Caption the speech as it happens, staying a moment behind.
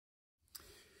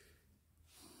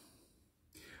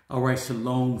All right,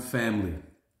 Shalom family.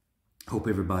 Hope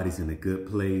everybody's in a good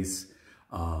place.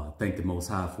 Thank the Most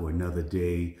High for another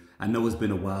day. I know it's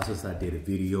been a while since I did a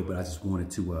video, but I just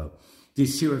wanted to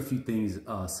just share a few things,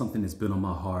 something that's been on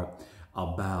my heart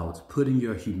about putting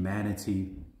your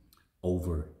humanity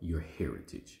over your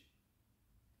heritage.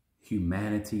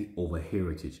 Humanity over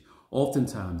heritage.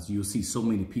 Oftentimes, you'll see so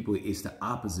many people, it's the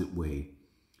opposite way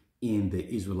in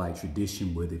the Israelite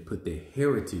tradition where they put their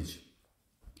heritage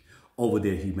over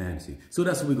their humanity. So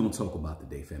that's what we're going to talk about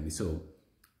today, family. So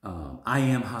I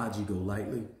am Haji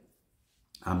Golightly.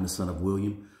 I'm the son of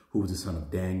William, who was the son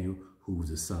of Daniel, who was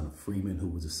the son of Freeman, who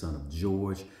was the son of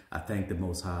George. I thank the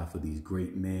Most High for these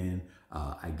great men.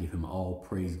 I give him all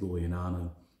praise, glory, and honor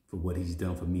for what he's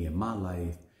done for me in my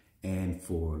life and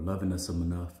for loving us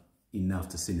enough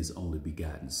to send his only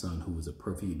begotten son, who was a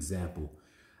perfect example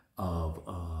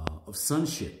of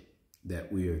sonship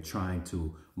that we are trying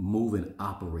to move and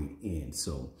operate in.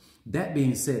 So that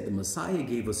being said, the Messiah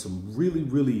gave us some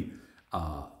really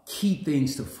key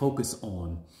things to focus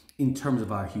on in terms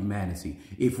of our humanity.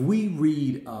 If we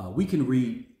read, we can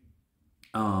read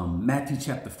Matthew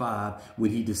chapter 5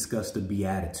 when he discussed the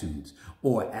Beatitudes,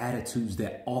 or attitudes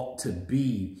that ought to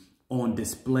be on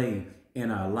display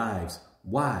in our lives.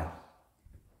 Why?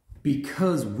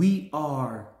 Because we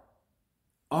are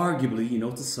arguably,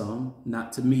 to some,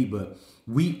 not to me, but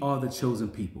we are the chosen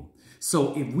people.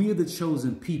 So if we are the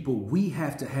chosen people, we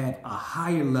have to have a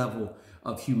higher level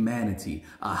of humanity,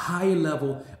 a higher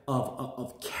level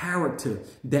of character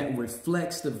that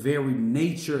reflects the very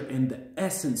nature and the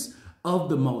essence of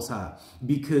the Most High.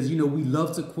 Because, we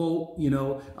love to quote,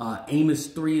 Amos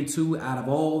 3:2, out of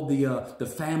all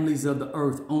the families of the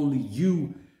earth, only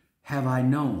you have I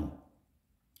known.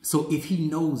 So if he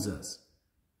knows us,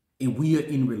 and we are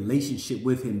in relationship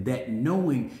with him, that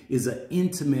knowing is an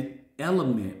intimate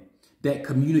element that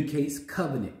communicates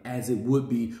covenant as it would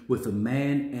be with a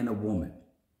man and a woman.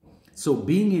 So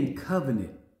being in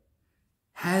covenant,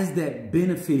 has that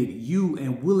benefited you,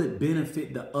 and will it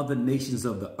benefit the other nations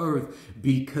of the earth?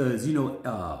 Because,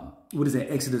 what is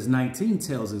that? Exodus 19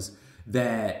 tells us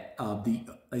that the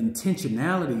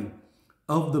intentionality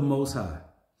of the Most High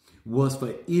was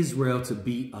for Israel to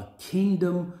be a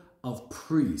kingdom of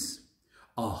priests,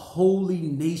 a holy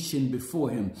nation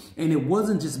before him. And it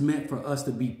wasn't just meant for us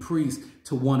to be priests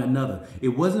to one another. It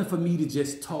wasn't for me to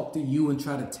just talk to you and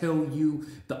try to tell you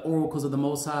the oracles of the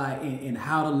Most High and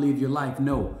how to live your life.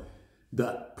 No,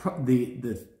 the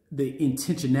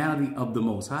intentionality of the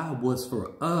Most High was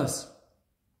for us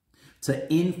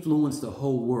to influence the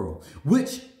whole world,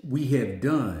 which we have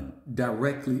done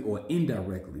directly or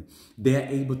indirectly. They're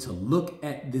able to look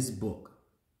at this book,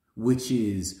 which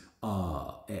is,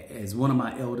 as one of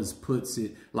my elders puts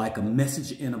it, like a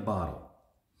message in a bottle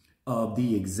of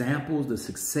the examples, the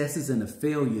successes, and the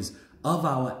failures of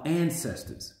our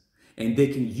ancestors. And they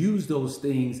can use those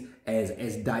things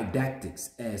as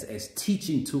didactics, as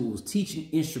teaching tools, teaching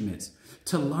instruments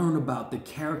to learn about the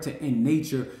character and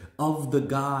nature of the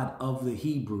God of the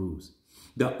Hebrews,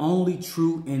 the only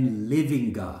true and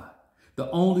living God,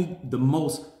 the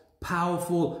most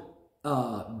powerful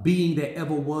being that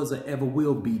ever was or ever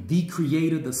will be, the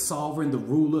creator, the sovereign, the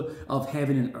ruler of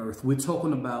heaven and earth. We're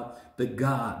talking about the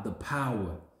God, the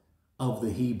power of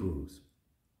the Hebrews.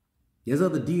 There's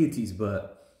other deities,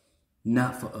 but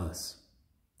not for us.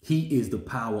 He is the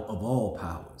power of all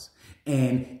powers.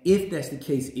 And if that's the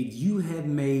case, if you have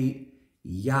made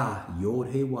Yah, Yod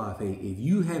He Wav He, if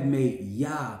you have made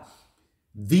Yah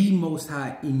the Most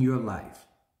High in your life,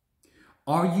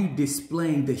 are you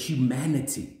displaying the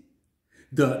humanity,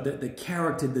 the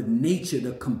character, the nature,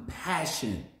 the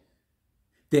compassion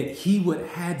that he would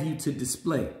have you to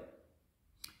display?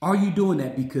 Are you doing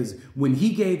that? Because when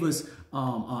he gave us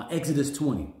Exodus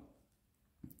 20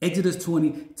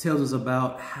 tells us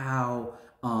about how,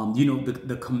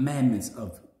 the commandments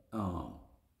of,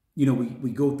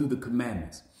 we go through the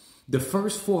commandments. The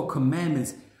first 4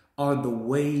 commandments are the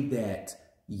way that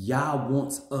Yah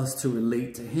wants us to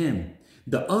relate to him.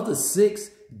 The other 6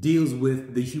 deals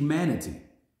with the humanity.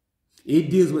 It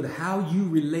deals with how you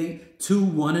relate to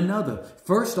one another.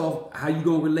 First off, how you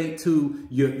going to relate to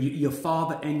your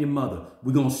father and your mother.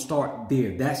 We're going to start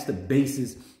there. That's the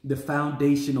basis, the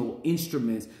foundational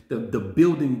instruments, the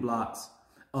building blocks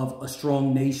of a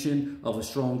strong nation, of a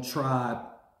strong tribe.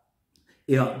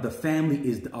 The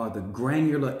family are the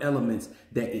granular elements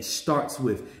that it starts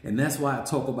with. And that's why I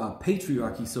talk about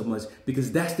patriarchy so much,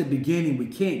 because that's the beginning. We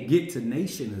can't get to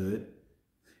nationhood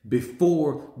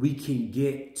before we can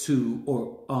get to,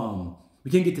 we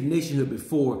can't get to nationhood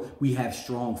before we have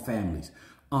strong families.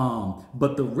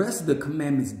 But the rest of the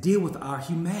commandments deal with our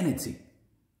humanity.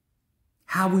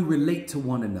 how we relate to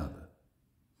one another.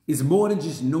 It's more than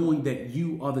just knowing that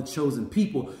you are the chosen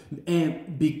people.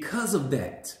 And because of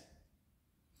that,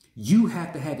 you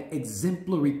have to have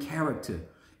exemplary character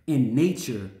in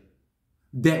nature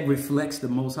that reflects the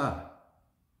Most High.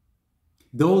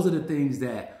 Those are the things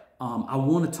that I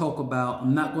want to talk about.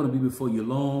 I'm not going to be before you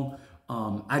long.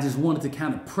 I just wanted to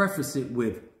kind of preface it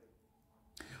with,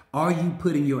 are you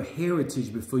putting your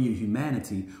heritage before your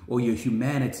humanity, or your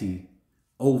humanity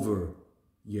over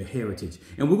your heritage?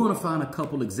 And we're going to find a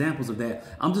couple examples of that.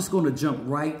 I'm just going to jump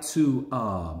right to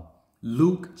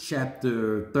Luke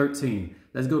chapter 13.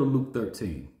 Let's go to Luke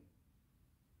 13.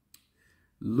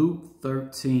 Luke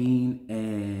 13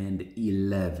 and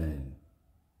 11.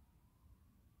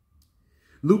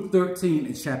 Luke 13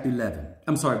 and chapter 11.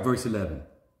 I'm sorry, verse 11.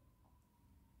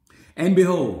 And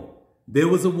behold, there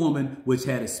was a woman which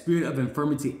had a spirit of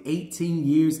infirmity 18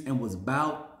 years and was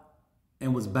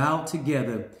bowed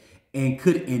together and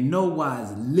could in no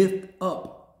wise lift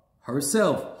up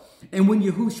herself. And when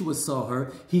Yahushua saw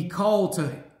her, he called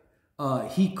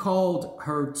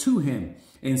her to him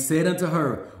and said unto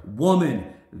her,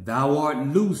 Woman, thou art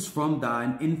loose from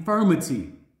thine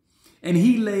infirmity. And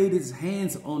he laid his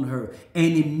hands on her,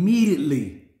 and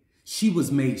immediately she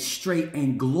was made straight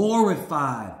and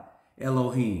glorified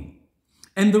Elohim.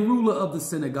 And the ruler of the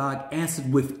synagogue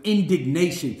answered with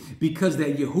indignation, because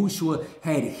that Yahushua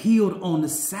had healed on the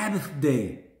Sabbath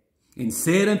day, and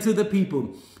said unto the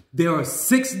people, There are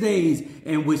 6 days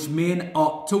in which men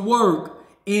ought to work.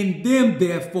 In them,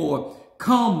 therefore,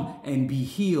 come and be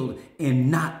healed, and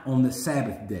not on the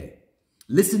Sabbath day.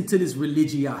 Listen to this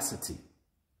religiosity.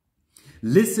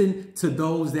 Listen to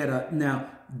those that are... Now,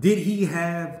 did he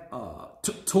have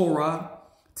Torah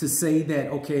to say that,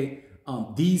 okay,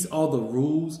 these are the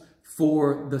rules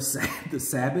for the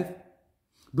Sabbath?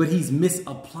 But he's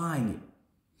misapplying it.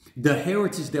 The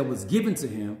heritage that was given to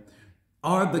him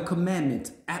are the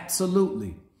commandments,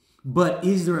 absolutely. But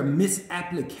is there a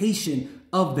misapplication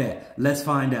of that? Let's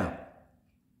find out.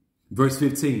 Verse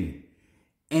 15.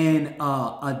 And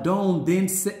Adon then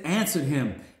answered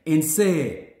him and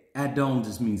said, Adon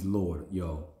just means Lord,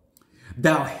 yo.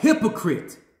 Thou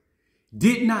hypocrite,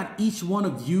 doth not each one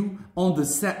of you on the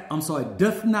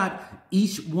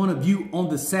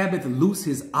Sabbath loose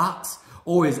his ox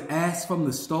or his ass from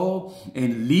the stall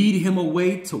and lead him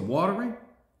away to watering?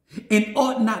 And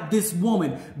ought not this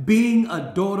woman, being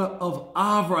a daughter of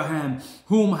Abraham,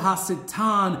 whom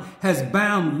Hasatan has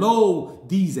bound low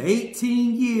these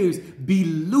 18 years, be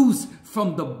loose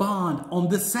from the bond on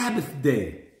the Sabbath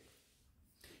day?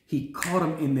 He caught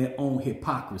them in their own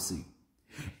hypocrisy.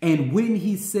 And when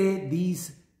he said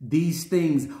these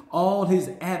things, all his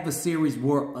adversaries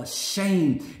were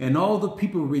ashamed, and all the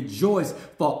people rejoiced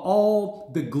for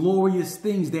all the glorious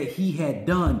things that he had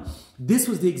done. This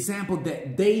was the example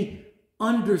that they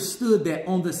understood, that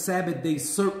on the Sabbath day,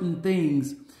 certain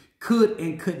things could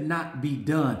and could not be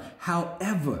done.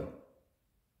 However,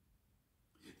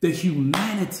 the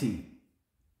humanity,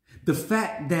 the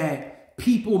fact that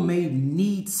people may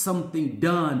need something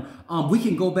done. We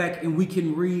can go back and we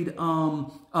can read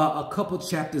a couple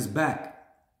chapters back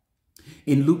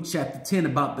in Luke chapter 10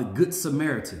 about the Good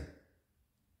Samaritan,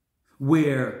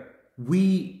 where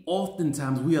we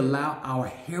oftentimes allow our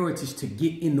heritage to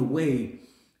get in the way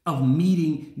of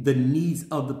meeting the needs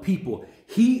of the people.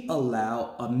 He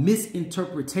allowed a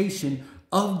misinterpretation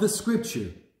of the scripture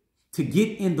to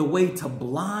get in the way, to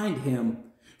blind him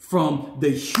from the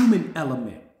human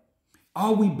element.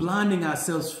 Are we blinding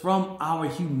ourselves from our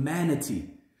humanity?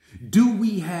 Do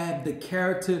we have the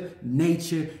character,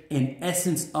 nature, and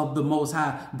essence of the Most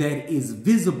High that is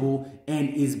visible and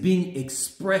is being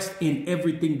expressed in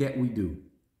everything that we do?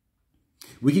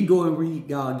 We can go and read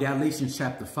Galatians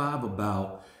chapter 5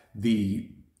 about the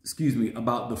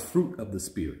fruit of the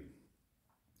Spirit.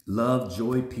 Love,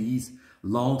 joy, peace,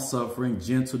 long-suffering,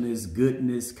 gentleness,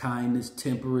 goodness, kindness,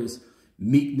 temperance,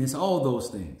 meekness, all those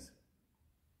things.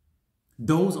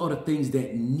 Those are the things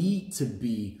that need to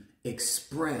be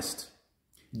expressed.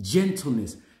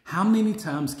 Gentleness. How many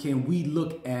times can we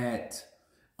look at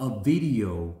a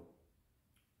video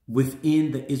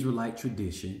within the Israelite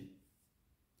tradition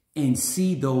and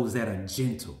see those that are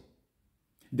gentle,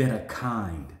 that are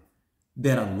kind,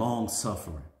 that are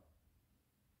long-suffering?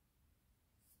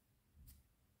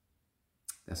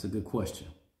 That's a good question.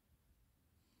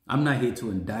 I'm not here to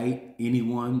indict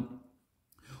anyone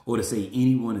or to say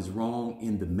anyone is wrong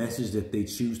in the message that they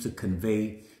choose to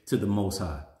convey to the Most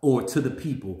High or to the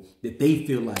people that they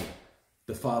feel like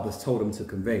the Father's told them to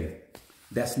convey.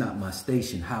 That's not my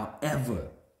station. However,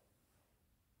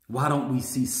 why don't we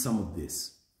see some of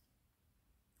this?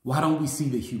 Why don't we see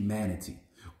the humanity?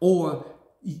 Or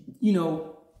you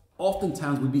know,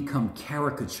 oftentimes we become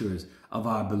caricatures of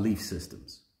our belief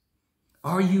systems.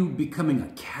 Are you becoming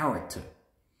a character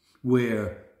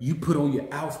where you put on your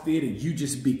outfit and you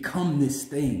just become this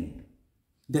thing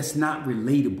that's not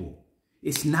relatable?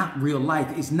 It's not real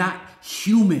life. It's not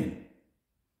human.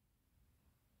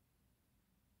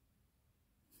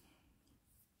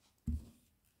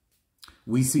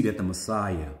 We see that the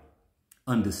Messiah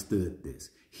understood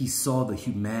this. He saw the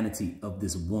humanity of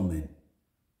this woman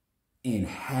and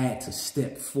had to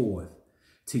step forth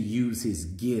to use his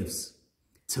gifts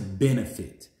to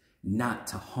benefit, not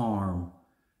to harm,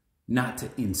 not to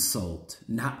insult,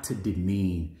 not to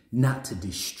demean, not to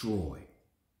destroy.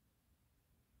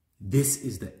 This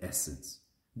is the essence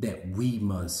that we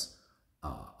must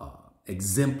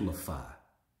exemplify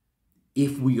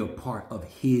if we are part of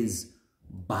his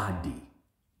body.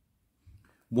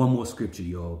 One more scripture,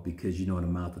 y'all, because you know in the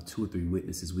mouth of 2 or 3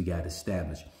 witnesses we got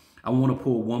established. I want to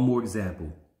pull one more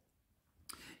example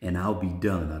and I'll be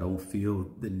done. I don't feel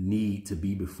the need to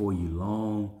be before you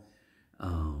long.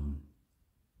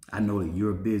 I know that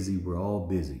you're busy. We're all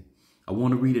busy. I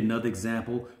want to read another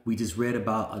example. We just read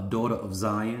about a daughter of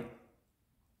Zion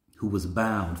who was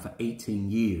bound for 18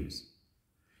 years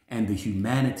and the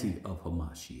humanity of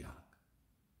Hamashiach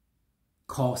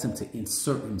caused him to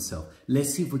insert himself.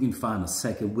 Let's see if we can find a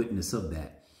second witness of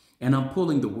that. And I'm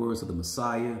pulling the words of the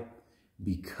Messiah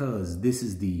because this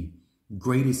is the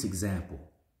greatest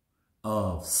example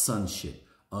of sonship,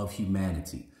 of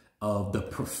humanity, of the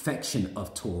perfection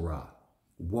of Torah,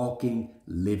 walking,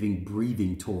 living,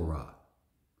 breathing Torah.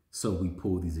 So we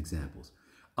pull these examples.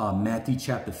 Matthew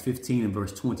chapter 15 and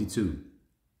verse 22.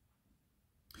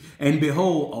 And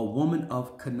behold, a woman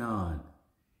of Canaan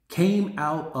came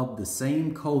out of the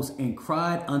same coast and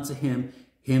cried unto him,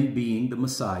 him being the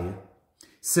Messiah,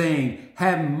 saying,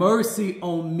 have mercy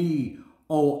on me,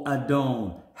 O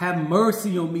Adon. Have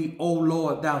mercy on me, O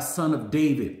Lord, thou son of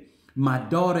David. My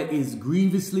daughter is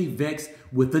grievously vexed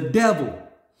with the devil.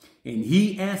 And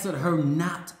he answered her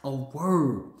not a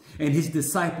word. And his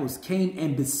disciples came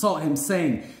and besought him,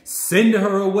 saying, send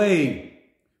her away,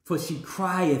 for she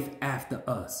crieth after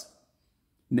us.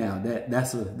 Now,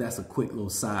 that's a quick little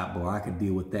sidebar. I could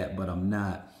deal with that, but I'm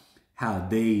not. How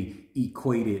they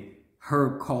equated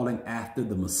her calling after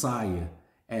the Messiah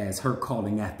as her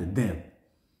calling after them.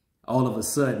 All of a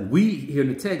sudden, we hear in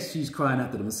the text, she's crying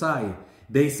after the Messiah.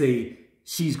 They say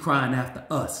she's crying after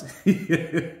us.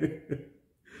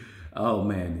 Oh,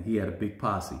 man, he had a big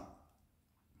posse.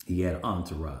 He had an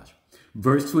entourage.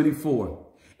 Verse 24,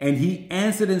 and he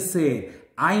answered and said,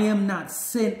 I am not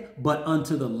sent but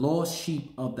unto the lost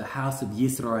sheep of the house of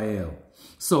Israel.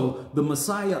 So the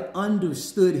Messiah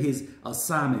understood his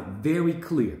assignment very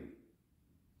clear,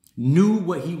 knew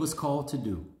what he was called to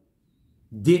do,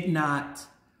 did not,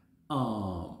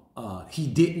 he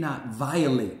did not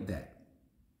violate that.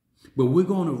 But we're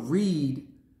going to read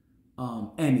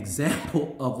an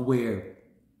example of where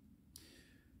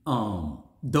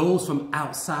those from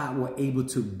outside were able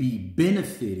to be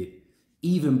benefited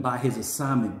even by his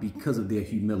assignment because of their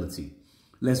humility.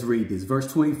 Let's read this.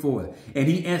 Verse 24. And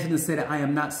he answered and said, I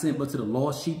am not sent but to the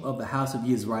lost sheep of the house of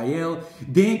Israel.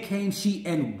 Then came she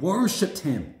and worshipped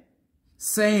him,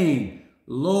 saying,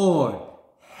 Lord,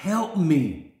 help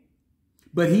me.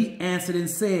 But he answered and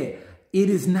said, it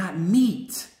is not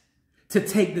meet to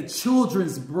take the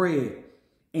children's bread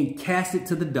and cast it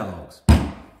to the dogs.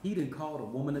 He didn't call the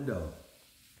woman a dog.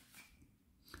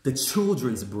 The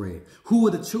children's bread. Who are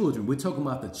the children? We're talking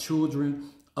about the children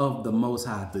of the Most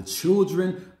High, the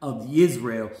children of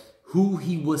Israel, who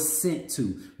he was sent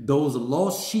to, those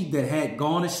lost sheep that had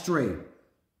gone astray.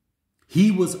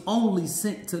 He was only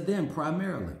sent to them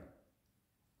primarily.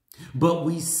 But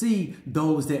we see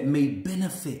those that may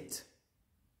benefit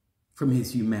from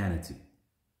his humanity.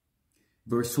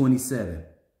 Verse 27.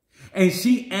 And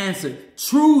she answered,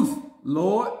 truth,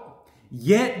 Lord.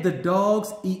 Yet the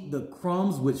dogs eat the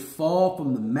crumbs which fall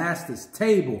from the master's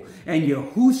table. And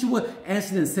Yahushua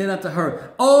answered and said unto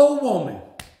her, O woman,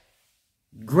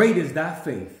 great is thy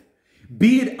faith.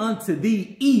 Be it unto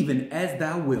thee even as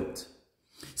thou wilt.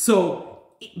 So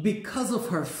because of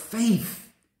her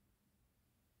faith,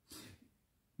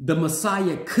 the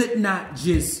Messiah could not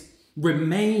just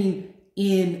remain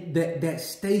in that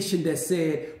station that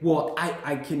said, well,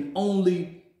 I can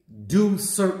only do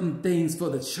certain things for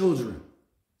the children.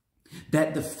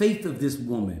 That the faith of this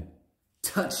woman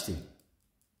touched him.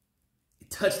 It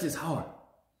touched his heart.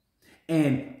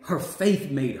 And her faith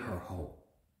made her whole.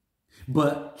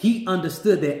 But he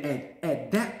understood that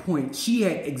at that point, she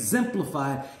had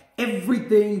exemplified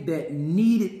everything that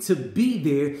needed to be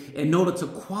there in order to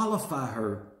qualify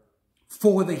her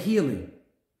for the healing.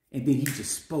 And then he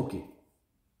just spoke it.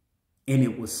 And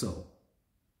it was so.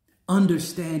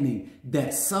 Understanding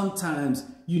that sometimes,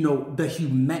 you know, the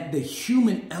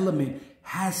human element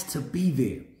has to be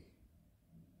there.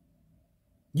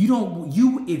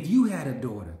 If you had a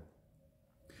daughter,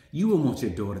 you would want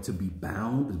your daughter to be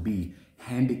bound, to be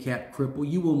handicapped, crippled.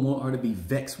 You would want her to be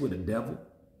vexed with the devil.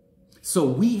 So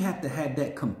we have to have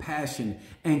that compassion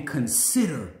and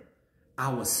consider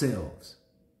ourselves,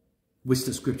 which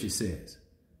the scripture says.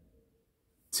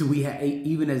 So we have,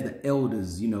 even as the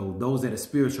elders, you know, those that are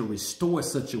spiritual, restore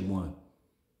such a one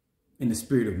in the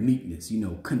spirit of meekness, you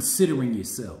know, considering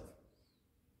yourself.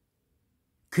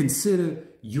 Consider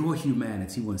your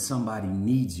humanity when somebody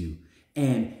needs you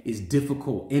and is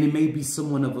difficult. And it may be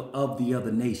someone of the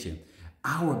other nation.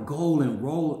 Our goal and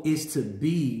role is to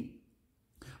be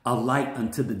a light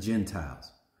unto the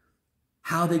Gentiles.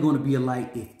 How are they going to be a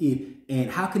light and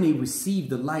how can they receive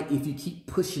the light if you keep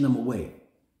pushing them away?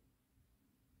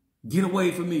 Get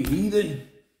away from me, heathen.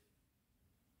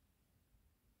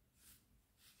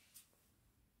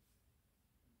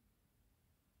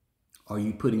 Are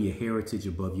you putting your heritage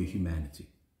above your humanity?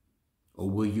 Or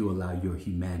will you allow your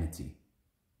humanity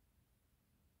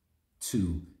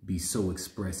to be so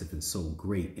expressive and so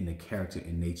great in the character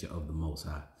and nature of the Most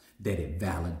High that it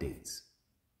validates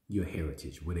your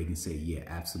heritage, where they can say, yeah,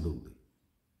 absolutely.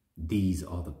 These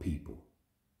are the people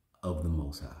of the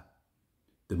Most High,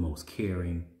 the most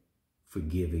caring,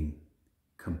 forgiving,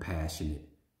 compassionate,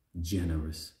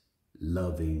 generous,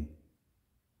 loving.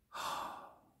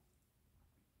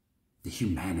 The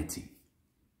humanity.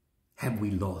 Have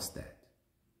we lost that?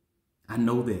 I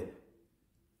know that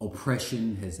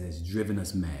oppression has driven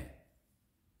us mad.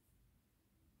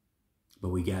 But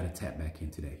we got to tap back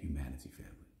into that humanity,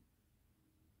 family.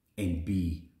 And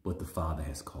be what the Father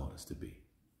has called us to be.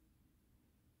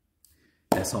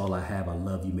 That's all I have. I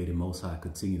love you. May the Most High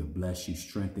continue to bless you,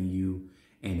 strengthen you,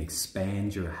 and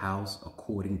expand your house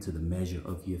according to the measure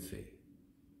of your faith.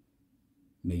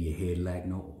 May your head lack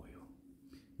no oil.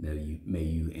 May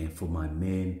you, and for my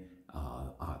men,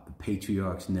 the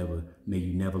patriarchs, may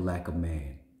you never lack a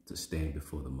man to stand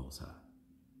before the Most High.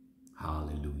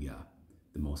 Hallelujah.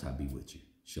 The Most High be with you.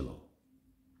 Shalom.